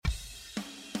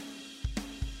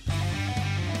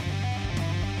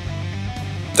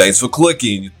Thanks for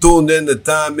clicking. You tuned in to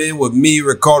Time In with me,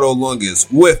 Ricardo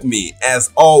Lungus. With me,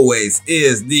 as always,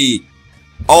 is the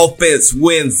Offense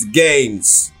Wins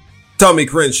Games, Tommy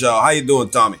Crenshaw. How you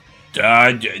doing, Tommy?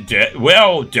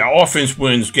 Well, the offense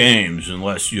wins games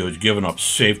unless you're giving up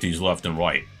safeties left and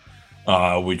right,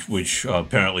 which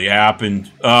apparently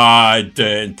happened.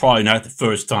 And probably not the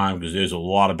first time because there's a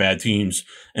lot of bad teams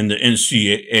in the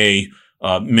NCAA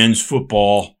men's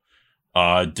football.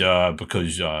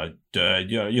 Because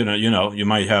you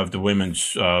might have the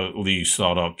women's league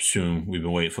start up soon. We've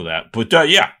been waiting for that, but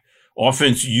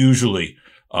offense usually,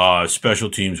 special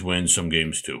teams win some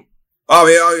games too. Oh,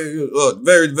 yeah, look,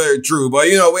 very, very true. But,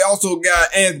 we also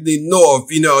got Anthony North.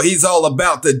 He's all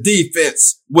about the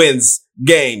defense wins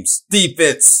games.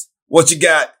 Defense. What you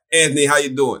got, Anthony? How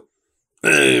you doing?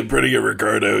 Hey, pretty good,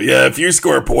 Ricardo. Yeah, if you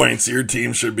score points, your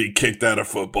team should be kicked out of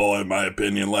football, in my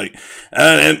opinion.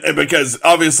 And because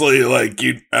obviously,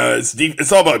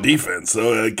 it's all about defense.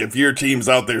 So, if your team's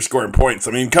out there scoring points,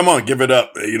 I mean, come on, give it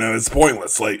up. It's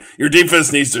pointless. Your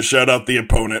defense needs to shut out the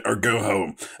opponent or go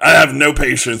home. I have no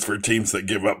patience for teams that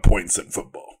give up points in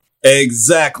football.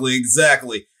 Exactly.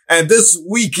 And this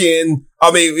weekend,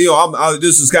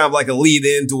 this is kind of like a lead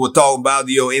in to what we're talking about,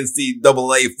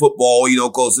 NCAA football,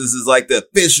 cause this is like the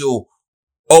official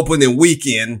opening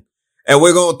weekend. And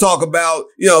we're going to talk about,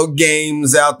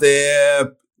 games out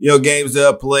there, games that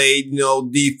are played,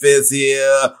 defense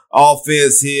here,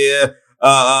 offense here,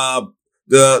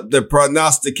 the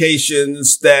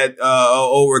prognostications that,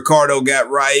 Ricardo got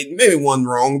right, maybe one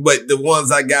wrong, but the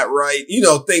ones I got right,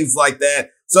 things like that.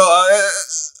 So,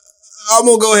 I'm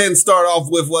going to go ahead and start off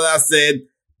with what I said.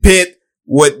 Pitt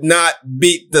would not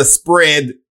beat the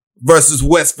spread versus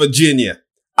West Virginia.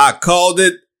 I called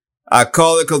it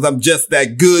because I'm just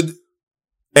that good.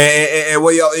 And it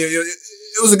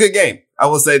was a good game. I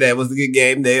will say that it was a good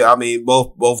game.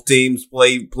 Both teams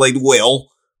played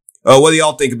well. What do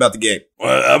y'all think about the game?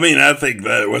 Well, I think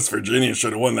that West Virginia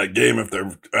should have won that game if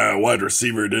their wide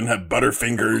receiver didn't have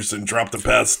butterfingers and dropped a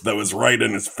pass that was right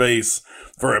in his face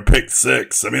for a pick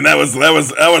six. I was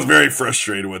very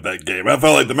frustrated with that game. I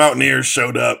felt like the Mountaineers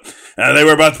showed up and they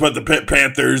were about to put the Pitt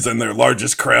Panthers and their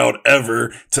largest crowd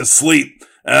ever to sleep.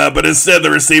 But instead the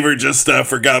receiver just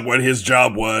forgot what his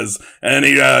job was and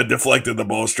he deflected the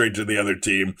ball straight to the other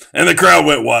team. And the crowd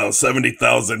went wild.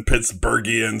 70,000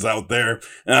 Pittsburghians out there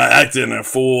acting a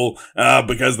fool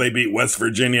because they beat West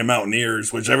Virginia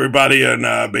Mountaineers, which everybody in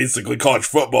basically college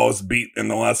football has beat in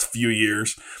the last few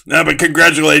years. But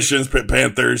congratulations, Pitt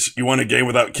Panthers. You won a game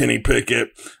without Kenny Pickett.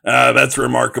 That's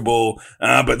remarkable.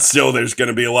 But still there's going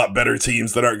to be a lot better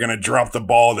teams that aren't going to drop the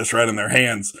ball that's right in their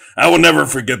hands. I will never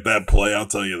forget that play.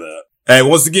 I'll tell you that. Hey,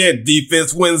 once again,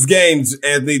 defense wins games,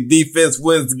 and the defense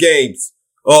wins games.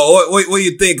 What do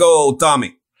you think,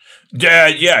 Tommy?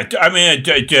 This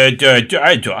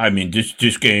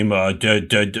game.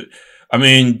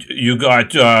 You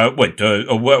got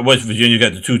West Virginia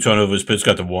got the 2 turnovers. Pitt's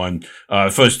got the 1.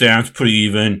 First downs pretty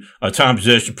even. Time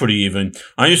possession pretty even.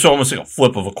 You saw almost like a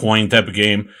flip of a coin type of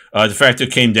game. The fact that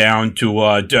it came down to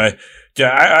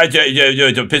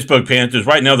the Pittsburgh Panthers,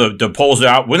 right now, the polls are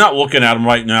out. We're not looking at them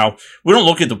right now. We don't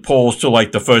look at the polls till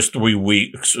like the first 3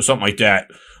 weeks or something like that.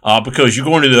 Because you're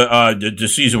going to the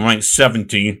season ranked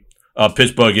 17,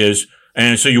 Pittsburgh is.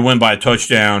 And so you win by a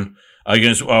touchdown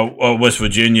against, West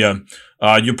Virginia.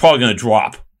 You're probably going to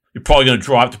drop.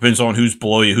 Depends on who's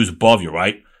below you, who's above you,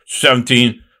 right?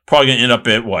 17, probably going to end up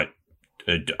at what?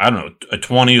 I don't know, a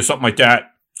 20 or something like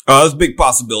that. It's a big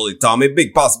possibility, Tommy.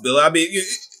 Big possibility.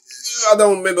 I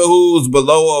don't remember who's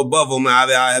below or above them.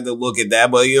 I had to look at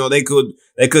that, but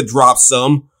they could drop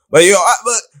some. But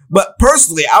but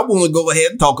personally, I want to go ahead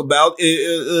and talk about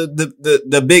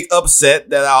the big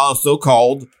upset that I also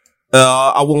called.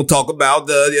 I want to talk about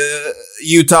the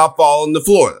Utah falling to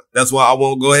Florida. That's why I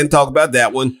want to go ahead and talk about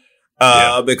that one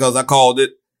because I called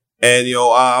it, and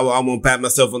I want to pat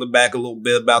myself on the back a little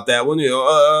bit about that one.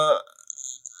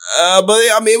 But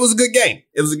it was a good game.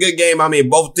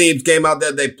 Both teams came out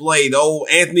there. They played.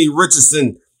 Anthony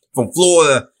Richardson from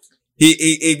Florida.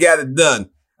 He got it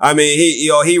done.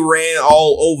 He ran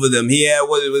all over them. He had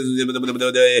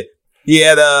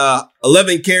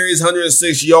 11 carries,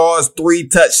 106 yards, 3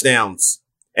 touchdowns,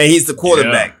 and he's the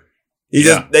quarterback.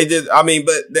 Yeah.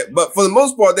 But for the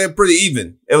most part, they're pretty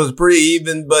even. It was pretty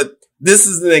even. But this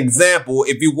is an example.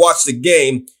 If you watch the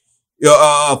game.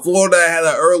 Florida had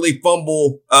an early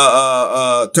fumble,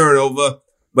 turnover,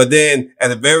 but then at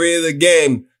the very end of the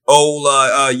game,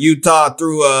 Utah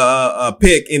threw a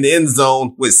pick in the end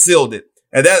zone, which sealed it.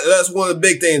 And that's one of the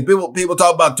big things. People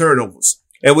talk about turnovers,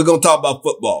 and we're going to talk about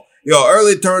football.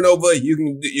 early turnover, you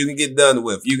can get done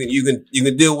with. You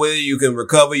can deal with it. You can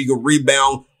recover. You can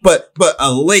rebound. But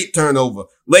a late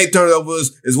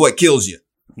turnovers is what kills you.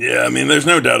 Yeah, I mean, there's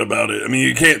no doubt about it. I mean,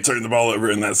 you can't turn the ball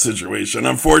over in that situation.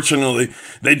 Unfortunately,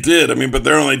 they did. I mean, but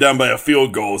they're only down by a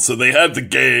field goal, so they had the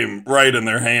game right in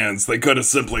their hands. They could have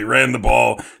simply ran the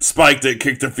ball, spiked it,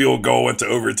 kicked a field goal, went to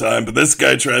overtime. But this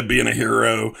guy tried being a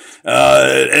hero,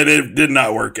 and it did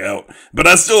not work out. But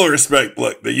I still respect,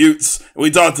 look, the Utes.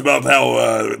 We talked about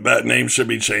how that name should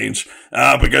be changed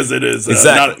because it is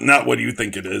exactly. not what you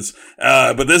think it is.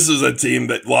 But this is a team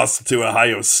that lost to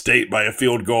Ohio State by a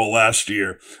field goal last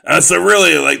year. So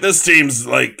really, like, this team's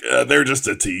like, they're just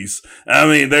a tease. I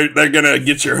mean, they're gonna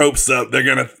get your hopes up. They're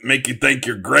gonna make you think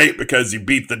you're great because you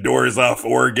beat the doors off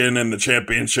Oregon in the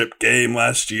championship game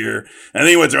last year. And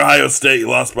then you went to Ohio State, you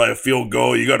lost by a field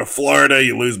goal. You go to Florida,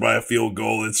 you lose by a field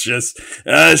goal. It's just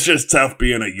tough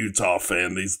being a Utah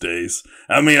fan these days.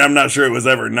 I mean, I'm not sure it was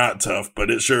ever not tough,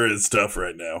 but it sure is tough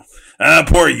right now.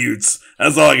 Poor Utes.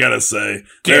 That's all I gotta say.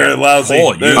 They're lousy.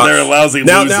 They're a lousy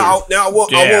loser. Now, I want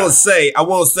to say,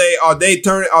 are they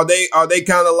kind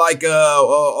of like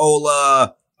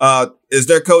is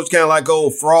their coach kind of like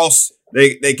old Frost?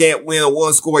 They can't win a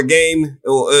one score game.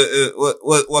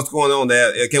 What's going on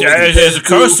there? There's a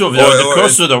curse of the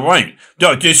curse of the rank.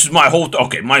 This is my whole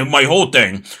my whole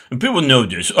thing, and people know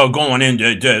this. Going in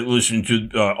to listen to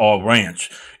our rants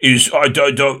is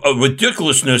the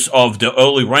ridiculousness of the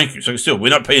early rankings. Like I said, we're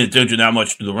not paying attention that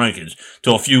much to the rankings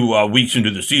till a few weeks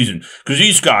into the season because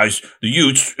these guys, the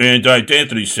Utes, and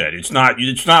Anthony said it's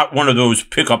not one of those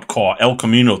pickup car El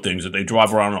Camino things that they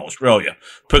drive around in Australia,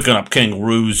 picking up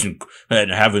kangaroos and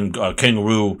having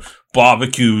kangaroo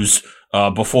barbecues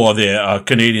before their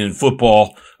Canadian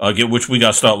football, which we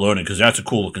got to start learning because that's a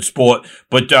cool looking sport.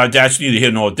 But that's neither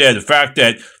here nor there. The fact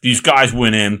that these guys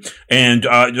went in and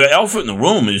the elephant in the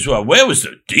room is where was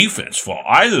the defense for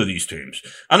either of these teams?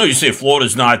 I know you say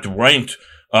Florida's not ranked,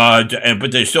 but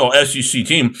they're still an SEC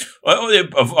team.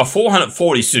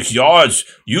 446 yards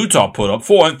Utah put up,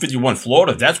 451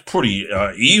 Florida. That's pretty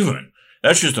even.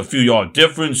 That's just a few yard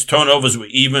difference. Turnovers were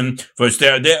even.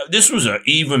 This was an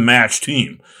even match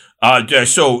team.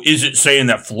 So is it saying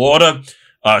that Florida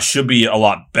should be a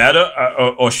lot better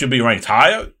or should be ranked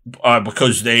higher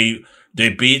because they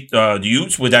beat the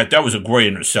Utes with that? That was a great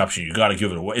interception. You got to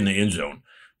give it away in the end zone.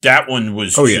 That one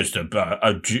was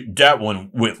that one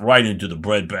went right into the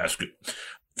breadbasket.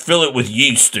 Fill it with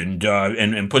yeast and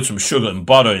put some sugar and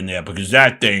butter in there because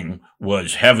that thing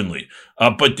was heavenly.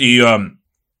 Or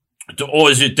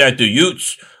is it that the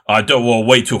Utes were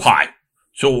way too high?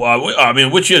 So, I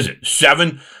mean, which is it?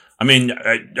 7? I mean,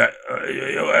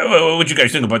 what you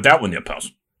guys think about that one there,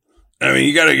 pals? I mean,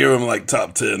 you got to give them like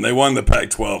top 10. They won the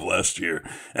Pac-12 last year,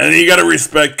 and you got to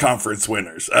respect conference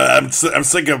winners. I'm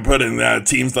sick of putting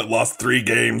teams that lost 3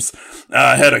 games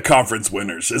ahead of conference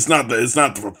winners. It's not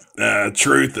the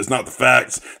truth. It's not the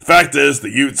facts. The fact is,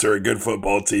 the Utes are a good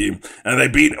football team, and they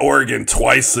beat Oregon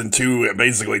twice in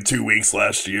basically 2 weeks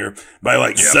last year by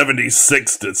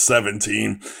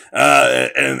 76-17,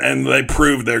 and they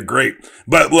proved they're great.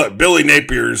 But look, Billy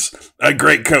Napier's a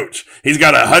great coach. He's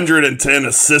got 110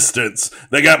 assistants.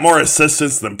 They got more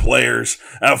assistants than players.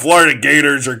 Florida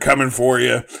Gators are coming for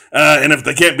you. And if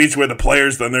they can't beat you with the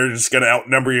players, then they're just going to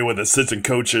outnumber you with assistant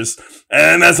coaches.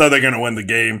 And that's how they're going to win the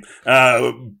game,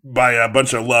 by a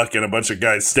bunch of luck and a bunch of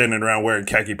guys standing around wearing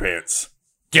khaki pants.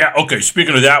 Yeah, okay.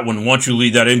 Speaking of that one, why don't you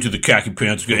lead that into the khaki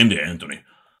pants game there, Anthony?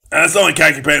 That's the only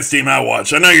khaki pants team I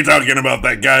watch. I know you're talking about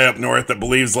that guy up north that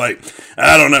believes, that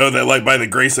by the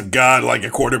grace of God, a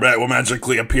quarterback will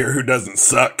magically appear who doesn't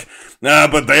suck.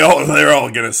 But they're all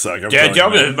gonna suck.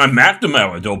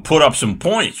 McNamara, they'll put up some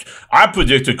points. I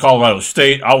predicted Colorado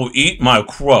State. I will eat my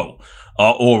crow,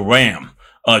 or ram.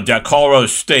 That Colorado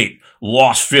State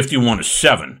lost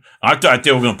 51-7. I thought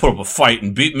they were going to put up a fight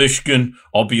and beat Michigan.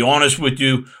 I'll be honest with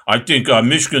you. I think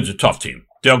Michigan's a tough team.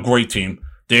 They're a great team.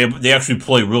 They actually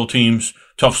play real teams,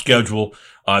 tough schedule.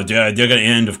 They're going to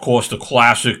end, of course, the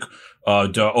classic,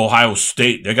 the Ohio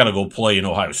State. They got to go play in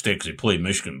Ohio State because they played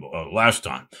Michigan last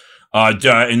time.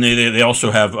 And they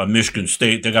also have Michigan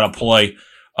State. They got to play.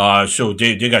 So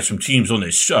they got some teams on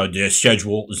their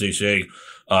schedule, as they say,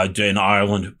 in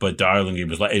Ireland. But the Ireland game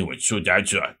was anyway. So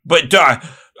that's the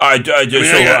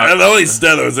only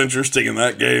stat that was interesting in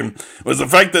that game was the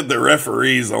fact that the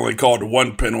referees only called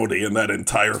 1 penalty in that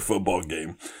entire football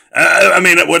game. I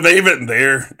mean, were they even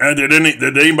there? Did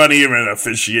anybody even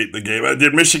officiate the game?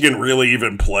 Did Michigan really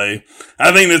even play?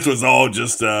 I think this was all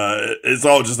just it's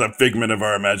all just a figment of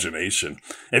our imagination.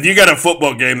 If you got a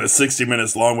football game that's 60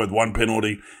 minutes long with one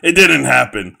penalty, it didn't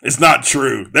happen. It's not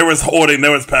true. There was holding,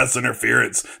 there was pass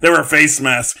interference, there were face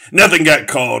masks. Nothing got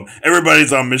called.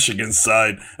 Everybody's on Michigan's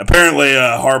side. Apparently,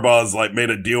 Harbaugh's made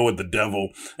a deal with the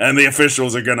devil, and the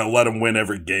officials are gonna let him win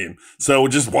every game. So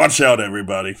just watch out,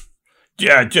 everybody.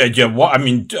 Yeah. Well, I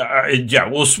mean,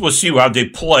 we'll see how they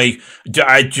play.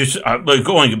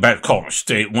 Going back to Colorado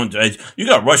State, you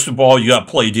got to rush the ball, you got to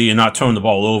play D and not turn the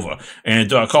ball over. And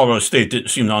Colorado State didn't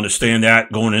seem to understand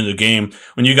that going into the game.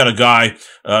 When you got a guy,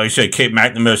 you say Kate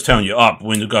McNamara's telling you up,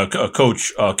 when you got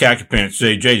Coach Khaki Pants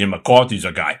say J.J. McCarthy's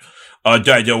a guy, we're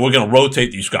going to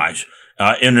rotate these guys.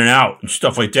 In and out and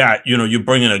stuff like that. You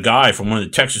bring in a guy from one of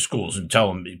the Texas schools and tell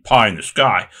him pie in the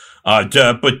sky. But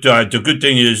the good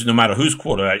thing is, no matter who's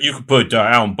quarterback, you could put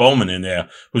Alan Bowman in there,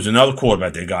 who's another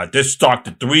quarterback they got. They're stocked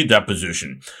at 3 that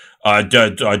position.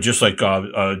 Just like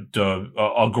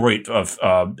a great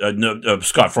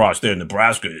Scott Frost there in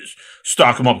Nebraska is.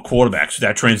 Stock them up quarterbacks.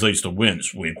 That translates to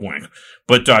wins, wink, wink.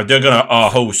 But they're going to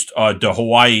host the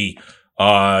Hawaii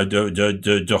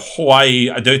the Hawaii,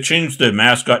 they changed the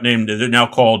mascot name. They're now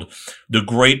called the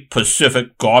Great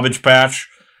Pacific Garbage Patch.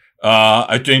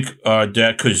 I think,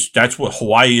 that, cause that's what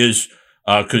Hawaii is,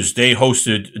 cause they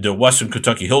hosted the Western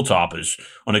Kentucky Hilltoppers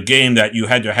on a game that you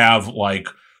had to have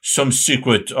some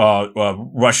secret,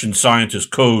 Russian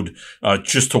scientist code,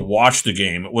 just to watch the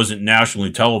game. It wasn't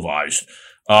nationally televised.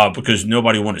 Because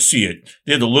nobody wanted to see it.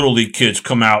 They had the Little League kids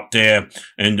come out there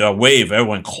and wave.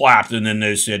 Everyone clapped, and then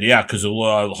they said, "Yeah," because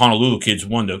the Honolulu kids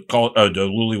won the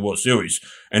Little League World Series.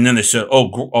 And then they said,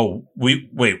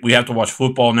 we have to watch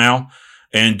football now."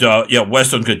 And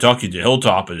Western Kentucky, the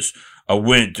Hilltoppers,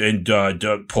 went and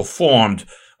performed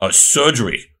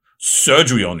surgery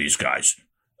on these guys.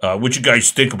 What you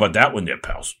guys think about that one, there,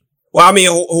 pals? Well, I mean,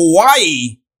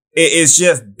 Hawaii is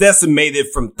just decimated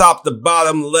from top to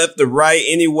bottom, left to right.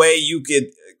 Any way you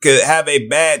could have a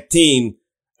bad team.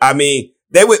 I mean,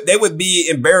 they would be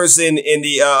embarrassing in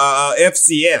the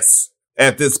FCS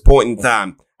at this point in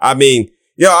time. I mean,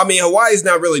 Hawaii's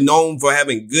not really known for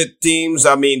having good teams.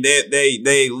 I mean,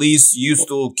 they at least used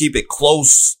to keep it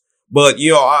close. But,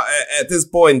 at this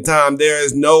point in time, there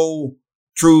is no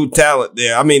true talent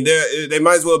there. I mean, they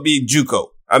might as well be JUCO.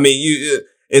 I mean,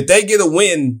 if they get a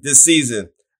win this season,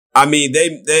 I mean,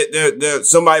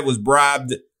 somebody was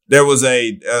bribed. There was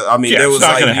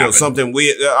something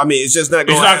weird. I mean, it's just not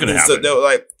going to happen. So,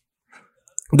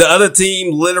 the other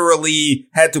team literally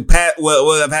had to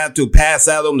would have had to pass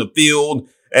out on the field.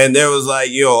 And there was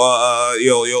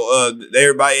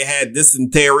everybody had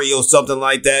dysentery or something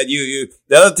like that.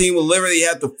 The other team would literally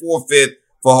have to forfeit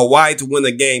for Hawaii to win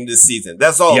the game this season.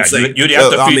 That's all I'm saying. You'd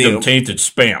have to feed them tainted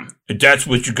spam. That's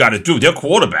what you got to do. Their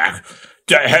quarterback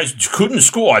couldn't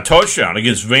score a touchdown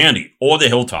against Vandy or the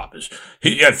Hilltoppers.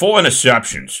 He had 4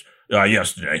 interceptions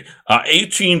yesterday.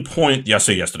 18 point,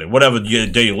 yesterday, whatever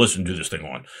day you listen to this thing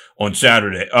on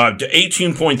Saturday. The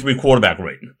 18.3 quarterback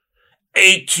rating.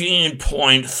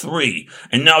 18.3.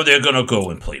 And now they're going to go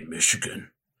and play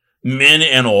Michigan. Min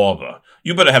and Auburn.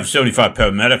 You better have 75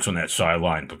 paramedics on that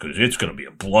sideline because it's going to be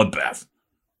a bloodbath.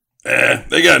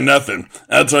 They got nothing.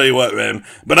 I'll tell you what, man.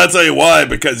 But I'll tell you why,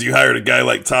 because you hired a guy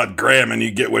like Todd Graham and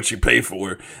you get what you pay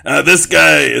for. This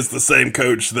guy is the same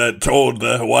coach that told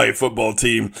the Hawaii football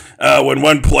team, when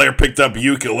one player picked up a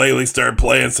ukulele, started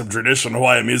playing some traditional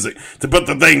Hawaiian music, to put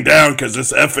the thing down because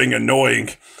it's effing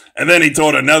annoying. And then he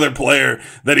told another player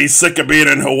that he's sick of being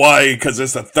in Hawaii because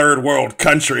it's a third world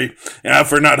country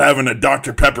for not having a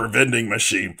Dr. Pepper vending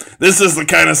machine. This is the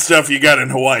kind of stuff you got in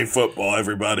Hawaii football,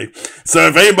 everybody. So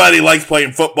if anybody likes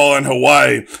playing football in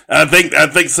Hawaii, I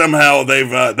think somehow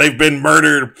they've been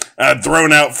murdered,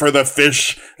 thrown out for the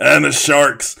fish and the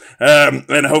sharks,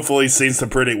 and hopefully seen some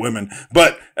pretty women.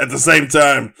 But at the same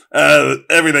time,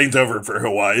 everything's over for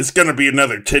Hawaii. It's going to be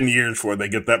another 10 years before they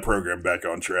get that program back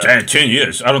on track. 10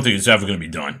 years? I don't think it's ever going to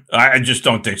be done. I just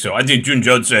don't think so. I think June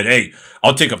Judd said, "Hey,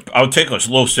 I'll take a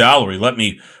low salary. Let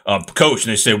me coach."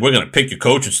 And they said, "We're going to pick your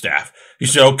coaching staff." He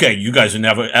said, "Okay, you guys are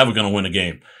never ever going to win a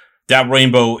game." That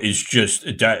rainbow is just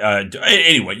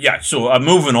anyway. Yeah. So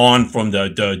moving on from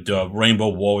the Rainbow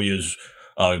Warriors.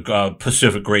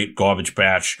 Pacific Great Garbage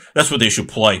Patch. That's what they should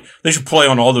play. They should play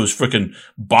on all those freaking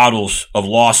bottles of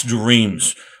lost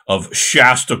dreams of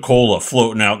Shasta Cola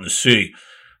floating out in the sea.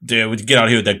 They would get out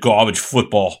here with that garbage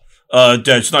football.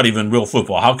 That's not even real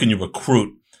football. How can you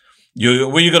recruit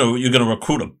You're gonna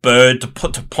recruit a bird to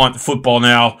punt the football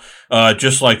now,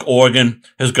 just like Oregon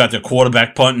has got their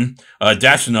quarterback punting.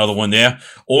 That's another one there.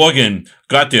 Oregon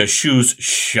got their shoes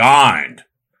shined.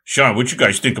 Sean, what you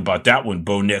guys think about that one?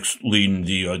 Bo Nix leading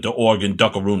the Oregon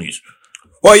Duckaroonies.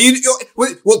 Well,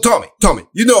 Tommy,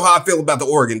 you know how I feel about the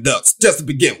Oregon Ducks. Just to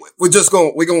begin with,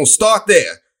 we're gonna start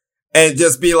there and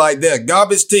just be like they're a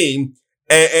garbage team,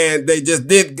 and they just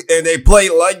they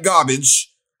played like garbage.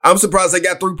 I'm surprised they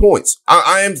got 3 points.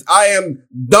 I am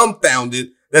dumbfounded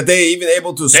that they even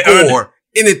able to score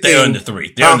anything. They earned the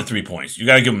 3. They earned the 3 points. You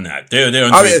got to give them that. They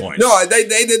earned 3 points. No, they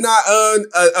did not earn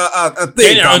a thing.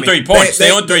 They didn't earn 3 points.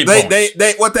 They earned 3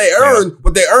 points. What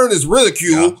they earn is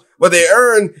ridicule. Yeah. What they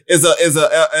earn is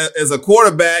a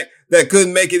quarterback that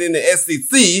couldn't make it in the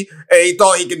SEC, and he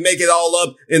thought he could make it all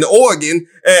up in Oregon.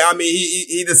 And I mean,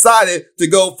 he decided to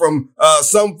go from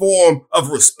some form of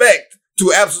respect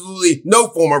to absolutely no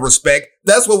form of respect.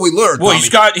 That's what we learned. Well,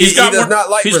 Tommy. he's got one of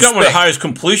the highest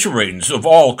completion ratings of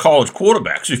all college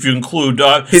quarterbacks. If you include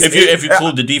if you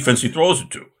include the defense he throws it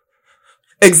to.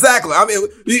 Exactly. I mean,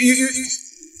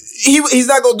 he's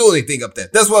not gonna do anything up there.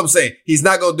 That's what I'm saying. He's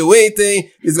not gonna do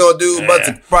anything. He's gonna do a bunch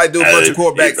of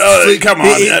quarterbacks. Come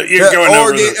on, you're going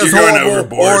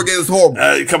overboard. Oregon is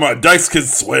horrible. Come on, Ducks can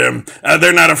swim.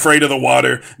 They're not afraid of the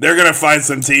water. They're gonna find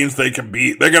some teams they can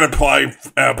beat. They're gonna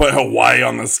put Hawaii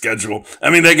on the schedule.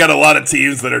 I mean, they got a lot of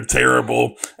teams that are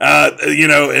terrible. But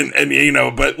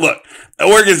look.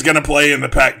 Oregon's going to play in the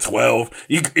Pac-12.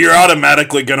 You're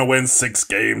automatically going to win 6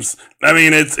 games. I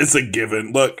mean, it's a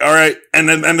given. Look, all right, and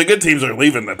the good teams are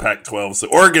leaving the Pac-12, so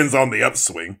Oregon's on the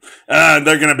upswing. They're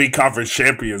going to be conference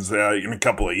champions in a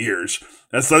couple of years.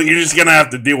 And so you're just going to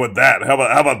have to deal with that. How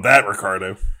about that,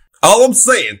 Ricardo? All I'm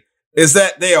saying is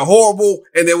that they are horrible,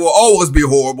 and they will always be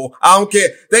horrible. I don't care.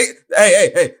 Hey.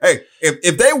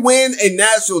 If they win a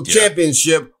national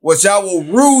championship, which I will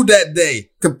rue that day,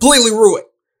 completely rue it.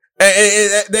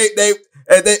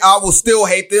 And I will still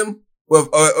hate them with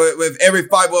every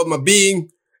fiber of my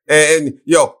being. And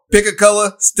pick a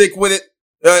color, stick with it.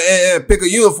 And pick a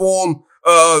uniform,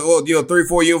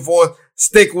 3-4 uniform,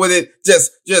 stick with it.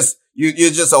 You're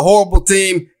just a horrible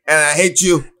team, and I hate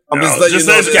you.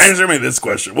 Answer me this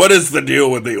question. What is the deal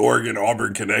with the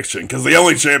Oregon-Auburn connection? Because the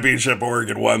only championship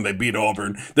Oregon won, they beat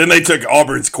Auburn. Then they took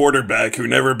Auburn's quarterback, who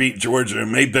never beat Georgia,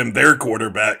 and made them their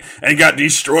quarterback, and got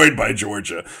destroyed by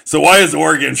Georgia. So why is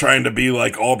Oregon trying to be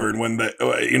like Auburn when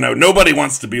nobody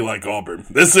wants to be like Auburn?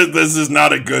 This is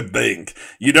not a good thing.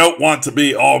 You don't want to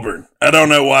be Auburn. I don't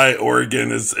know why Oregon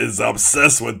is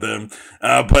obsessed with them,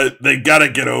 but they got to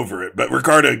get over it. But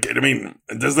Ricardo, I mean,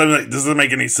 does that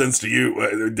make any sense to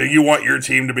you? Do you want your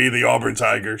team to be the Auburn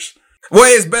Tigers? Well,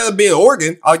 it's better being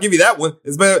Oregon. I'll give you that one.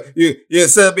 It's better you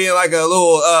instead of being like a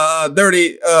little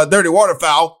dirty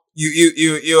waterfowl.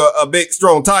 You're a big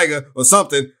strong tiger or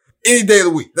something. Any day of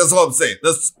the week. That's all I'm saying.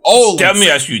 That's all. Let me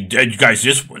ask you guys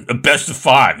this one: the best of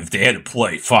 5 if they had to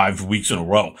play 5 weeks in a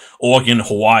row. Oregon,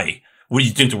 Hawaii. What do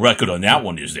you think the record on that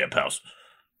one is there, pals?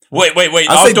 Wait.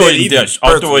 I'll throw in this.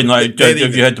 I'll throw in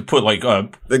if you had to put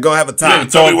they're gonna have a tie.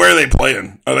 Tell me where are they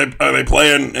playing? Are they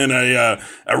playing in a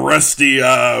rusty,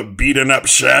 beaten up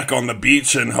shack on the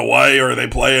beach in Hawaii, or are they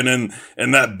playing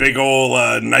in that big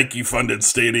old Nike funded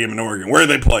stadium in Oregon? Where are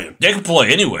they playing? They can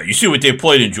play anywhere. You see what they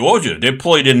played in Georgia? They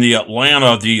played in the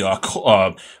Atlanta, the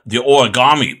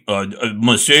Origami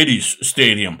Mercedes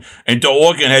Stadium, and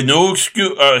Oregon had no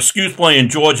excuse playing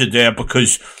Georgia there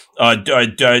because.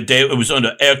 It was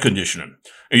under air conditioning.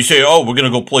 And you say, we're going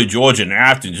to go play Georgia in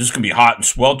Athens. This is going to be hot and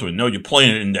sweltering. No, you're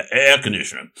playing it in the air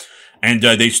conditioning. And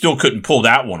they still couldn't pull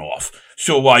that one off.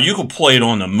 So you could play it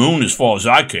on the moon as far as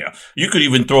I care. You could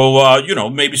even throw,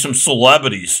 maybe some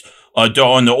celebrities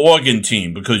on the Oregon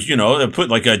team because, they put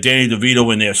like a Danny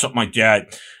DeVito in there, something like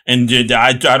that. And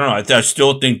I don't know. I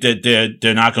still think that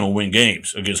they're not going to win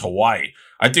games against Hawaii.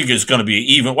 I think it's going to be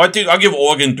even. Well, I'll give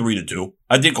Oregon 3-2.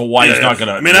 I think Hawaii's not going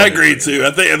to. I mean, I agree too.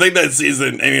 I think that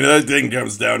season. I mean, that thing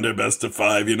comes down to best of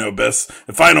 5.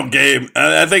 The final game.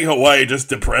 I think Hawaii just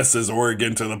depresses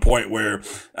Oregon to the point where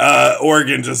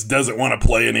Oregon just doesn't want to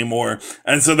play anymore,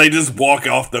 and so they just walk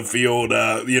off the field.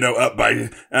 Up by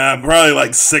probably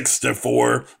like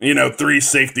 6-4. 3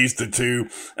 safeties to 2,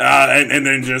 and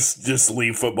then just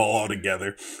leave football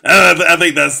altogether. I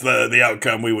think that's the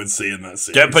outcome we would see in that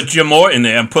series. Yeah, put Jim Moore in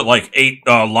there and put like 8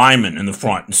 linemen in the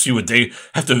front and see what they.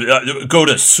 Have to go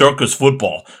to circus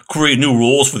football, create new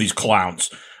rules for these clowns.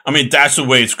 I mean, that's the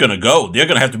way it's going to go. They're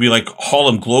going to have to be like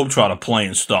Harlem Globetrotter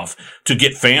playing stuff to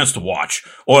get fans to watch,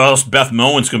 or else Beth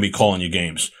Moen's going to be calling your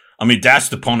games. I mean, that's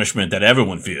the punishment that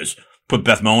everyone fears. Put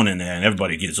Beth Moen in there and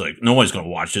everybody gets like, nobody's going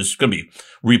to watch this. It's going to be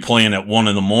replaying at 1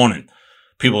 a.m.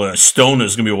 people that are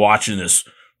stoners going to be watching this,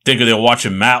 thinking they're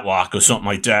watching Matlock or something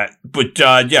like that. But,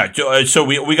 so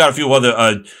we got a few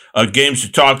other, games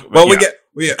to talk about. Well,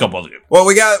 a couple other games. Well,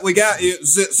 we got,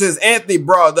 since Anthony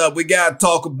brought it up, we got to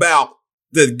talk about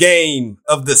the game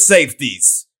of the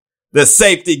safeties. The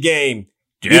safety game.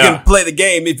 Yeah. You can play the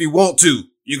game if you want to.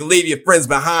 You can leave your friends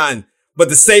behind, but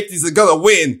the safeties are going to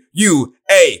win you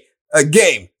a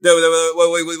game.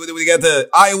 We got the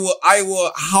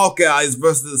Iowa Hawkeyes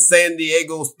versus the San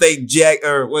Diego State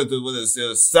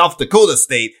South Dakota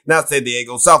State, not San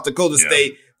Diego, South Dakota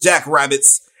State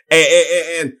Jackrabbits.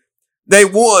 And they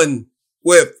won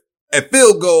with a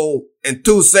field goal and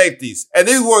 2 safeties. And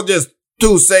these weren't just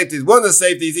 2 safeties. One of the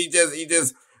safeties, he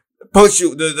just pushed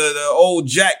you, the old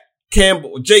Jack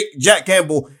Campbell.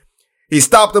 He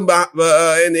stopped him in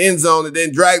the end zone and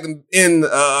then dragged him in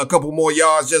a couple more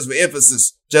yards just for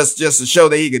emphasis, just to show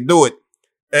that he could do it.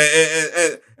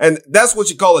 And that's what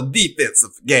you call a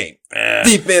defensive game.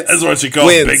 Defense. That's what you call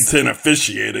Big Ten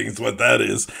officiating is what that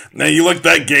is. Now you look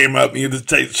that game up and you just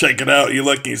check it out. You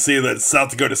look and you see that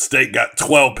South Dakota State got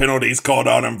 12 penalties called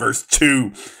on them versus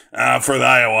 2. For the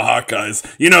Iowa Hawkeyes.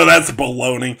 You know, that's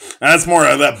baloney. That's more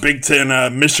of that Big Ten,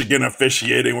 Michigan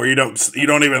officiating where you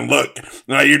don't even look.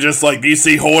 You're just like, do you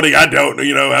see holding? I don't.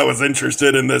 I was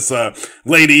interested in this,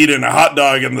 lady eating a hot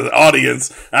dog in the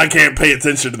audience. I can't pay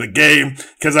attention to the game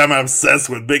because I'm obsessed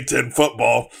with Big Ten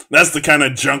football. That's the kind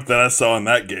of junk that I saw in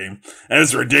that game. And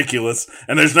it's ridiculous.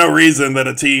 And there's no reason that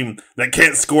a team that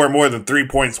can't score more than 3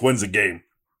 points wins a game.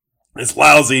 It's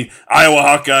lousy. Iowa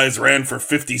Hawkeyes ran for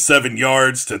 57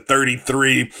 yards to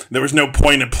 33. There was no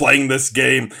point in playing this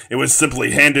game. It was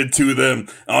simply handed to them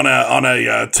on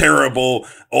a terrible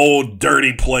old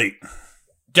dirty plate.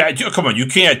 Come on, you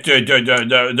can't.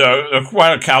 The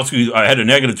Kwiatkowski had a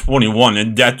negative 21,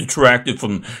 and that detracted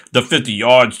from the 50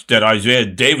 yards that Isaiah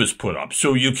Davis put up.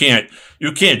 So you can't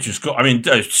just go. I mean,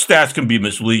 stats can be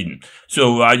misleading.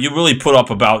 So you really put up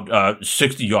about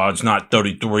 60 yards, not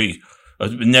 33.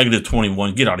 Negative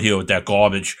 21. Get out of here with that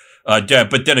garbage. But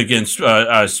then again,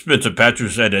 Spencer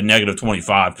Petras had a negative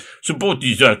 25. So both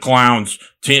these clowns,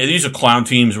 these are clown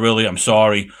teams, really. I'm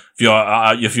sorry.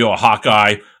 If you're a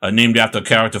Hawkeye, named after a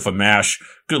character from MASH,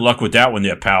 good luck with that one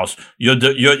there, pals.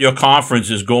 Your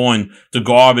conference is going to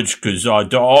garbage because,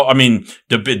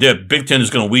 the Big Ten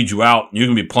is going to weed you out. You're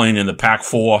going to be playing in the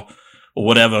Pac-4. Or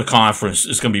whatever conference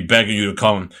is going to be begging you to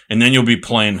come, and then you'll be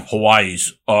playing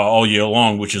Hawaii's all year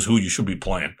long, which is who you should be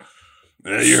playing.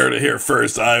 You heard it here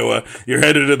first, Iowa. You're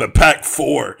headed to the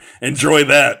Pac-4. Enjoy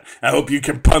that. I hope you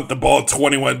can punt the ball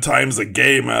 21 times a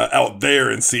game out there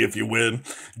and see if you win.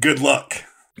 Good luck.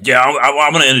 Yeah,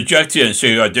 I'm going to interject here and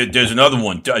say there's another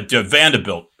one.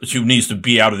 Vanderbilt, who needs to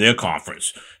be out of their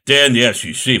conference. They're in the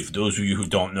SEC, for those of you who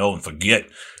don't know and forget.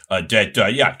 They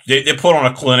put on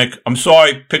a clinic. I'm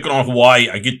sorry, picking on Hawaii.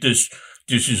 I get this.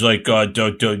 This is like,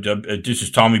 this is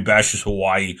Tommy Bash's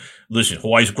Hawaii. Listen,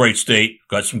 Hawaii's a great state.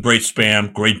 Got some great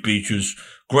spam, great beaches,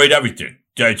 great everything.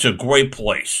 It's a great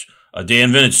place. They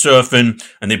invented surfing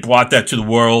and they brought that to the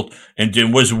world. And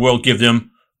then what does the world give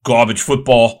them? Garbage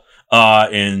football,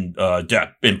 and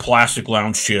plastic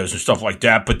lounge chairs and stuff like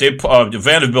that. But the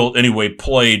Vanderbilt anyway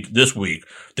played this week.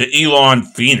 The Elon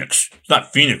Phoenix. It's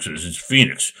not Phoenixes, it's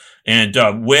Phoenix. And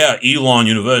where Elon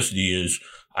University is,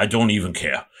 I don't even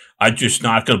care. I'm just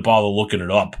not going to bother looking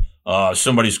it up.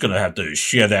 Somebody's going to have to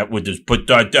share that with us. But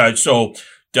so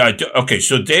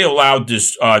they allowed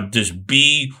this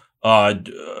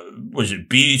was it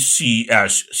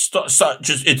BCS?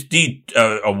 It's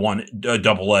D1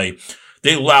 double A.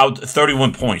 They allowed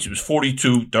 31 points. It was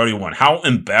 42-31. How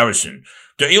embarrassing!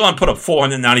 Elon put up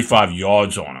 495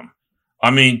 yards on them. I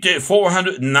mean,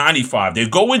 495. They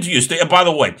go into your stadium. By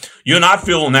the way, you're not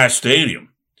filling that stadium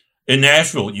in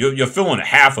Nashville. You're filling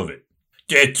half of it.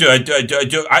 You're going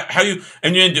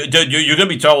to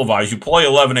be televised. You play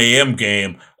 11 a.m.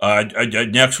 game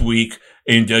next week,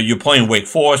 and you're playing Wake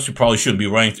Forest. You probably shouldn't be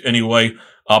ranked anyway.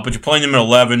 But you're playing them at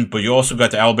 11, but you also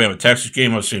got the Alabama-Texas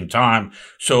game at the same time.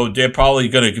 So they're probably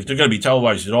if they're going to be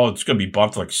televised at all, it's going to be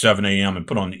bumped like 7 a.m. and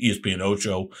put on the ESPN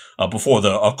Ocho, before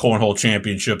the Cornhole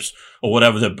Championships or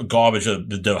whatever the garbage,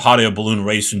 the hot air balloon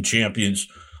racing champions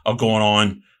are going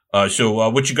on. So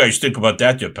what you guys think about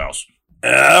that there, pals?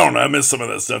 I don't know. I missed some of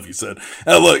that stuff you said.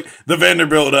 Look, the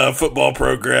Vanderbilt football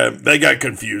program, they got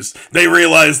confused. They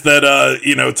realized that,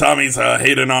 Tommy's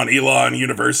hating on Elon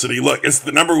University. Look, it's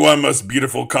the number one most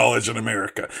beautiful college in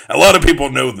America. A lot of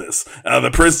people know this. The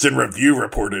Princeton Review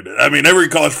reported it. I mean, every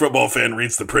college football fan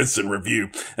reads the Princeton Review.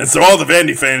 And so all the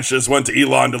Vandy fans just went to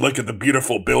Elon to look at the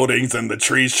beautiful buildings and the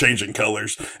trees changing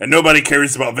colors. And nobody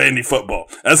cares about Vandy football.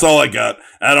 That's all I got.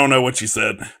 I don't know what you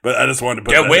said, but I just wanted to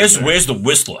put that in there. Where's the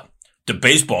Whistler? The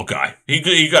baseball guy.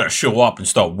 He got to show up and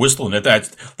start whistling at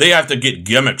that. They have to get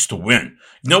gimmicks to win.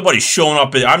 Nobody's showing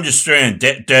up. I'm just saying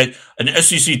that an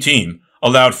SEC team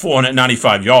allowed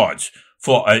 495 yards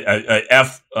for a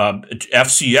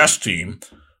FCS team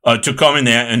to come in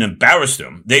there and embarrass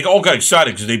them. They all got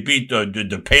excited because they beat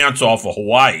the pants off of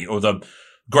Hawaii, or the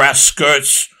grass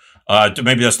skirts.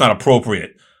 Maybe that's not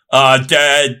appropriate.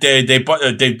 They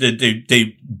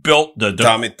built the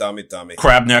Tommy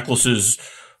crab necklaces.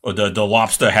 Or the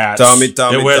lobster hats. Tommy.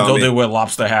 They wear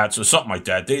lobster hats or something like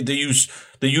that.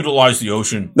 They utilize the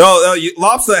ocean. No,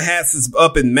 lobster hats is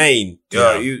up in Maine.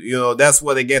 Yeah. That's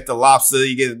where they get the lobster.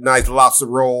 You get a nice lobster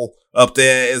roll up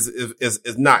there.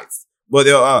 Is nice. But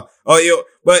I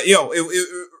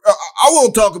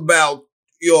want to talk about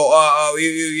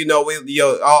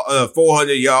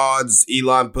 400 yards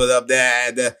Elon put up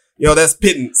there. That's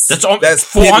pittance. That's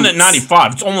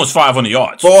 495. It's almost 500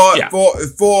 yards.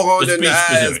 400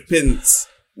 as pittance.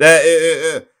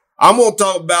 I'm going to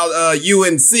talk about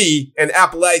UNC and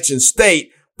Appalachian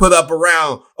State put up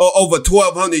around over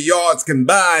 1,200 yards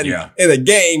combined in a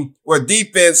game where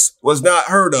defense was not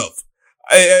heard of.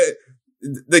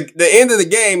 The end of the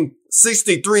game,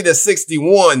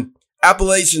 63-61,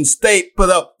 Appalachian State put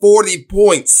up 40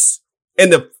 points in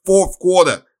the fourth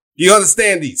quarter. You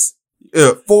understand these?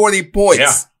 40 points.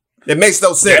 Yeah. It makes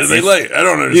no sense. I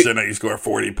don't understand how you score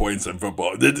 40 points in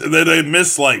football. Did they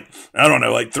miss 3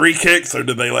 kicks, or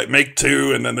did they make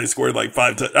 2 and then they scored 5?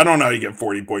 I don't know how you get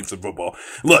 40 points in football.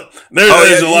 Look,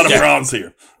 there's a lot of problems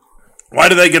here. Why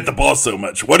do they get the ball so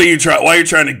much? Why are you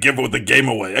trying to give the game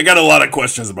away? I got a lot of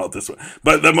questions about this one.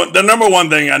 But the number one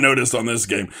thing I noticed on this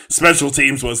game, special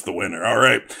teams was the winner. All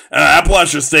right.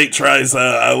 Appalachian State tries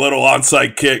a little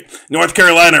onside kick. North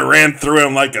Carolina ran through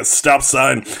him like a stop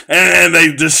sign, and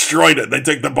they destroyed it. They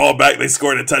took the ball back. They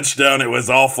scored a touchdown. It was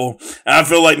awful. I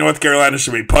feel like North Carolina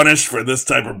should be punished for this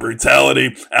type of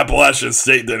brutality. Appalachian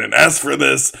State didn't ask for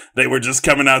this. They were just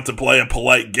coming out to play a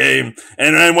polite game.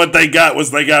 And then what they got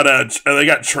was they got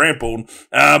trampled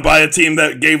by a team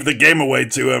that gave the game away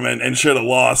to them and should have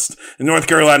lost. And North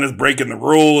Carolina's breaking the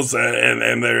rules,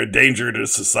 and they're a danger to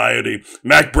society.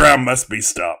 Mack Brown must be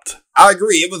stopped. I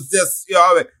agree. It was just,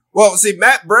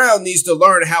 Matt Brown needs to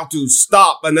learn how to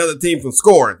stop another team from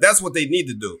scoring. That's what they need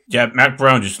to do. Yeah, Matt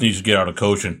Brown just needs to get out of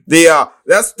coaching.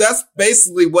 That's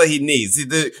basically what he needs.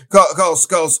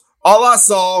 Cause all I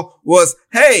saw was,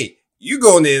 hey, you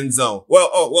go in the end zone.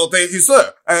 Well, thank you,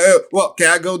 sir. Can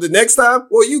I go the next time?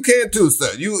 Well, you can too,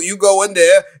 sir. You go in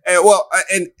there, and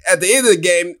at the end of the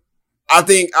game, I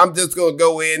think I'm just going to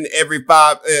go in every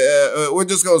 5, we're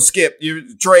just going to skip.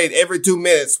 You trade every 2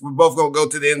 minutes. We're both going to go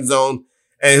to the end zone,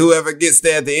 and whoever gets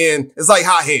there at the end, it's like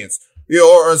hot hands,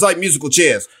 or it's like musical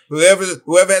chairs. Whoever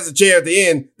has a chair at the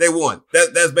end, they won.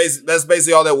 That's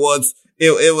basically all that was.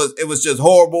 It was just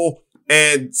horrible,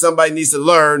 and somebody needs to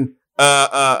learn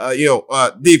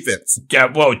defense.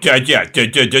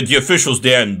 The officials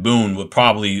there in Boone were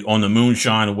probably on the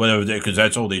moonshine or whatever, because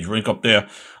that's all they drink up there.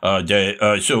 If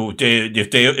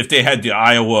they had the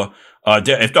Iowa,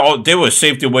 they were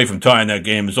safety away from tying that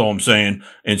game, is all I'm saying.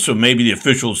 And so maybe the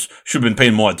officials should have been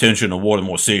paying more attention and awarding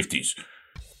more safeties.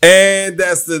 And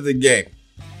that's the game.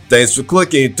 Thanks for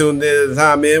clicking. Tuned in the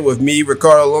time in with me,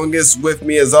 Ricardo Longus. With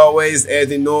me, as always,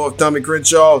 Anthony North, Tommy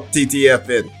Crenshaw,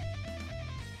 TTFN.